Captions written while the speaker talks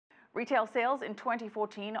Retail sales in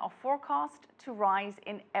 2014 are forecast to rise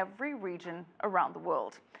in every region around the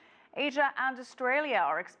world. Asia and Australia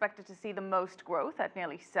are expected to see the most growth at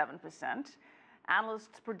nearly 7%.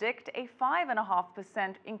 Analysts predict a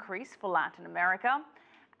 5.5% increase for Latin America.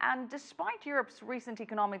 And despite Europe's recent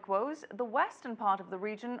economic woes, the western part of the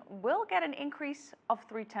region will get an increase of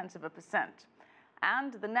 0.3%.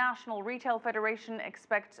 And the National Retail Federation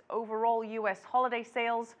expects overall U.S. holiday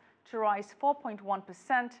sales to rise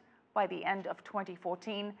 4.1% by the end of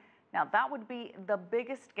 2014. Now, that would be the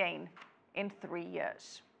biggest gain in 3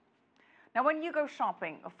 years. Now, when you go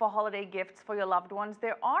shopping for holiday gifts for your loved ones,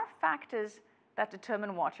 there are factors that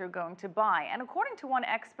determine what you're going to buy. And according to one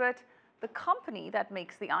expert, the company that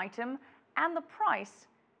makes the item and the price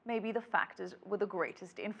may be the factors with the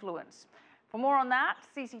greatest influence. For more on that,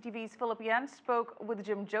 CCTV's Philip Yen spoke with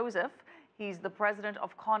Joseph. He's the president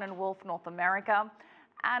of Cohn Wolfe North America.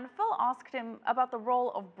 And Phil asked him about the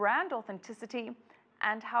role of brand authenticity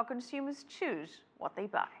and how consumers choose what they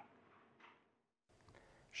buy.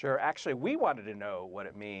 Sure. Actually, we wanted to know what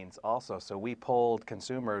it means also, so we polled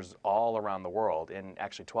consumers all around the world, in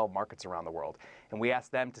actually 12 markets around the world, and we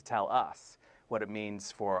asked them to tell us what it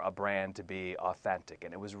means for a brand to be authentic.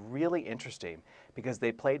 And it was really interesting because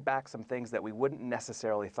they played back some things that we wouldn't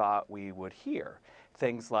necessarily thought we would hear.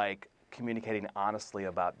 Things like communicating honestly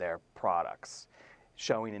about their products,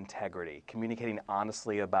 showing integrity, communicating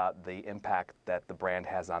honestly about the impact that the brand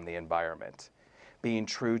has on the environment, being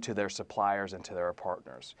true to their suppliers and to their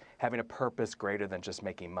partners, having a purpose greater than just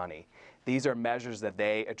making money. These are measures that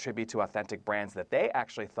they attribute to authentic brands that they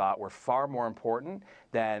actually thought were far more important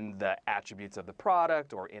than the attributes of the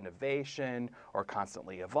product or innovation or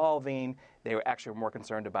constantly evolving. They were actually more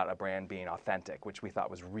concerned about a brand being authentic, which we thought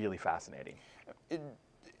was really fascinating. I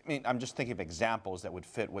mean, I'm just thinking of examples that would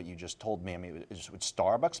fit what you just told me. I mean, would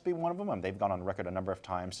Starbucks be one of them? I mean, they've gone on record a number of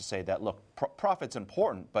times to say that, look, profit's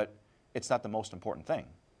important, but it's not the most important thing.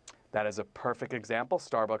 That is a perfect example.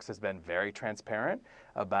 Starbucks has been very transparent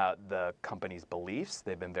about the company's beliefs.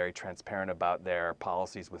 They've been very transparent about their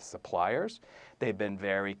policies with suppliers. They've been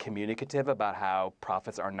very communicative about how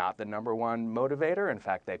profits are not the #1 motivator. In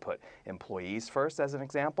fact, they put employees first as an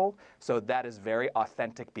example. So that is very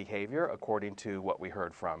authentic behavior according to what we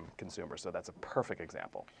heard from consumers. So that's a perfect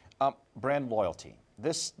example. Brand loyalty.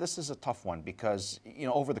 This is a tough one because, you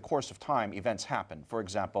know, over the course of time, events happen. For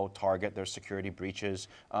example, Target, there's security breaches.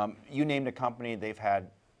 You named a company, they've had,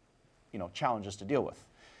 you know, challenges to deal with.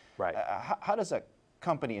 Right. How does a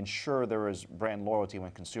company ensure there is brand loyalty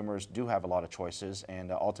when consumers do have a lot of choices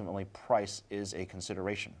and ultimately price is a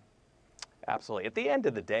consideration? Absolutely. At the end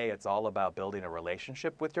of the day, it's all about building a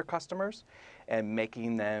relationship with your customers and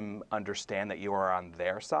making them understand that you are on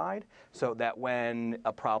their side so that when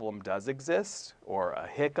a problem does exist or a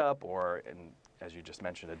hiccup or, as you just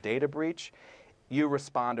mentioned, a data breach, you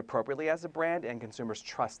respond appropriately as a brand and consumers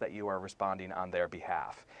trust that you are responding on their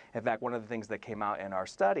behalf. In fact, one of the things that came out in our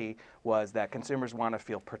study was that consumers want to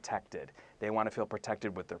feel protected. They want to feel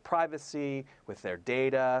protected with their privacy, with their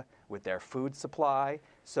data, with their food supply,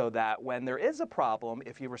 so that when there is a problem,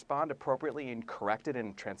 if you respond appropriately and correct it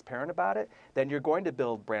and transparent about it, then you're going to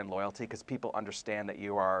build brand loyalty because people understand that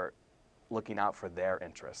you are looking out for their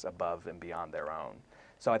interests above and beyond their own.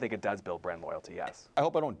 So I think it does build brand loyalty, yes. I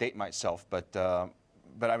hope I don't date myself, but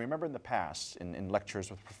I remember in the past, in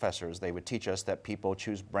lectures with professors, they would teach us that people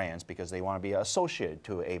choose brands because they want to be associated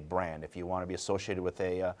to a brand. If you want to be associated with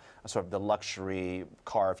a sort of the luxury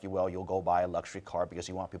car, if you will, you'll go buy a luxury car because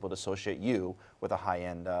you want people to associate you with a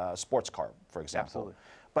high-end sports car, for example. Absolutely.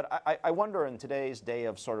 But I wonder in today's day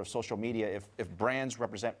of sort of social media if brands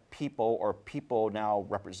represent people or people now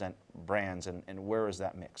represent brands, and where is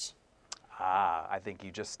that mix? I think you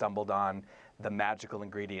just stumbled on the magical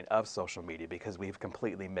ingredient of social media because we've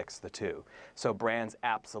completely mixed the two. So brands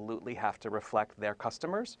absolutely have to reflect their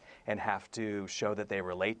customers and have to show that they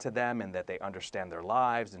relate to them and that they understand their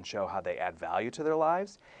lives and show how they add value to their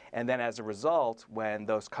lives. And then as a result, when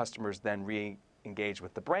those customers then engage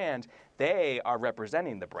with the brand, they are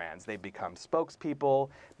representing the brands. They become spokespeople,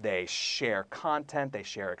 they share content, they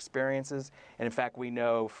share experiences. And in fact, we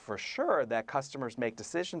know for sure that customers make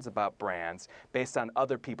decisions about brands based on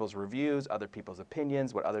other people's reviews, other people's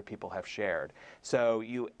opinions, what other people have shared. So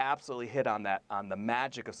you absolutely hit on that, on the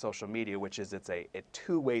magic of social media, which is it's a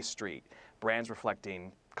two-way street. Brands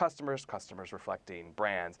reflecting customers, customers reflecting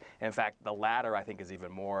brands. And in fact, the latter I think is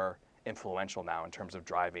even more influential now in terms of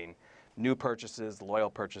driving new purchases, loyal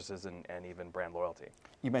purchases, and even brand loyalty.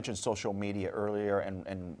 You mentioned social media earlier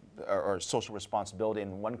or social responsibility,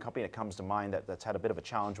 and one company that comes to mind that's had a bit of a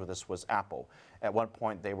challenge with this was Apple. At one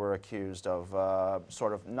point, they were accused of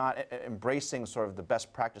sort of not embracing sort of the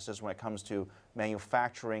best practices when it comes to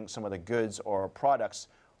manufacturing some of the goods or products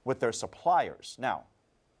with their suppliers. Now,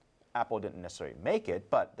 Apple didn't necessarily make it,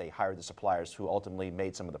 but they hired the suppliers who ultimately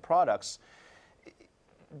made some of the products.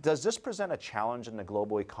 Does this present a challenge in the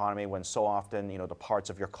global economy when so often, you know, the parts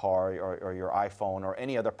of your car or your iPhone or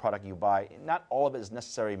any other product you buy, not all of it is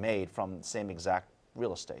necessarily made from the same exact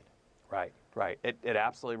real estate? Right, right. It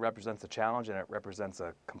absolutely represents a challenge, and it represents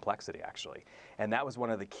a complexity, actually. And that was one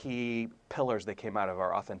of the key pillars that came out of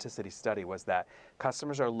our authenticity study, was that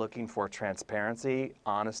customers are looking for transparency,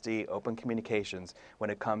 honesty, open communications when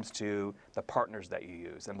it comes to the partners that you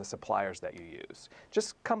use and the suppliers that you use.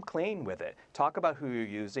 Just come clean with it. Talk about who you're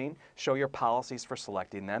using, show your policies for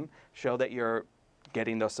selecting them, show that you're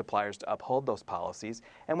getting those suppliers to uphold those policies.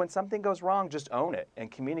 And when something goes wrong, just own it and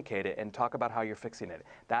communicate it and talk about how you're fixing it.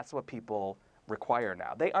 That's what people require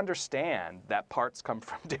now. They understand that parts come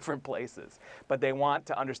from different places, but they want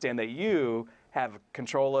to understand that you have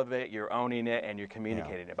control of it, you're owning it, and you're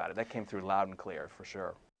communicating about it. That came through loud and clear, for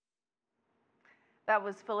sure. That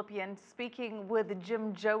was Philippian speaking with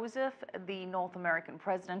Joseph, the North American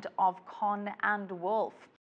president of Cohn and Wolfe.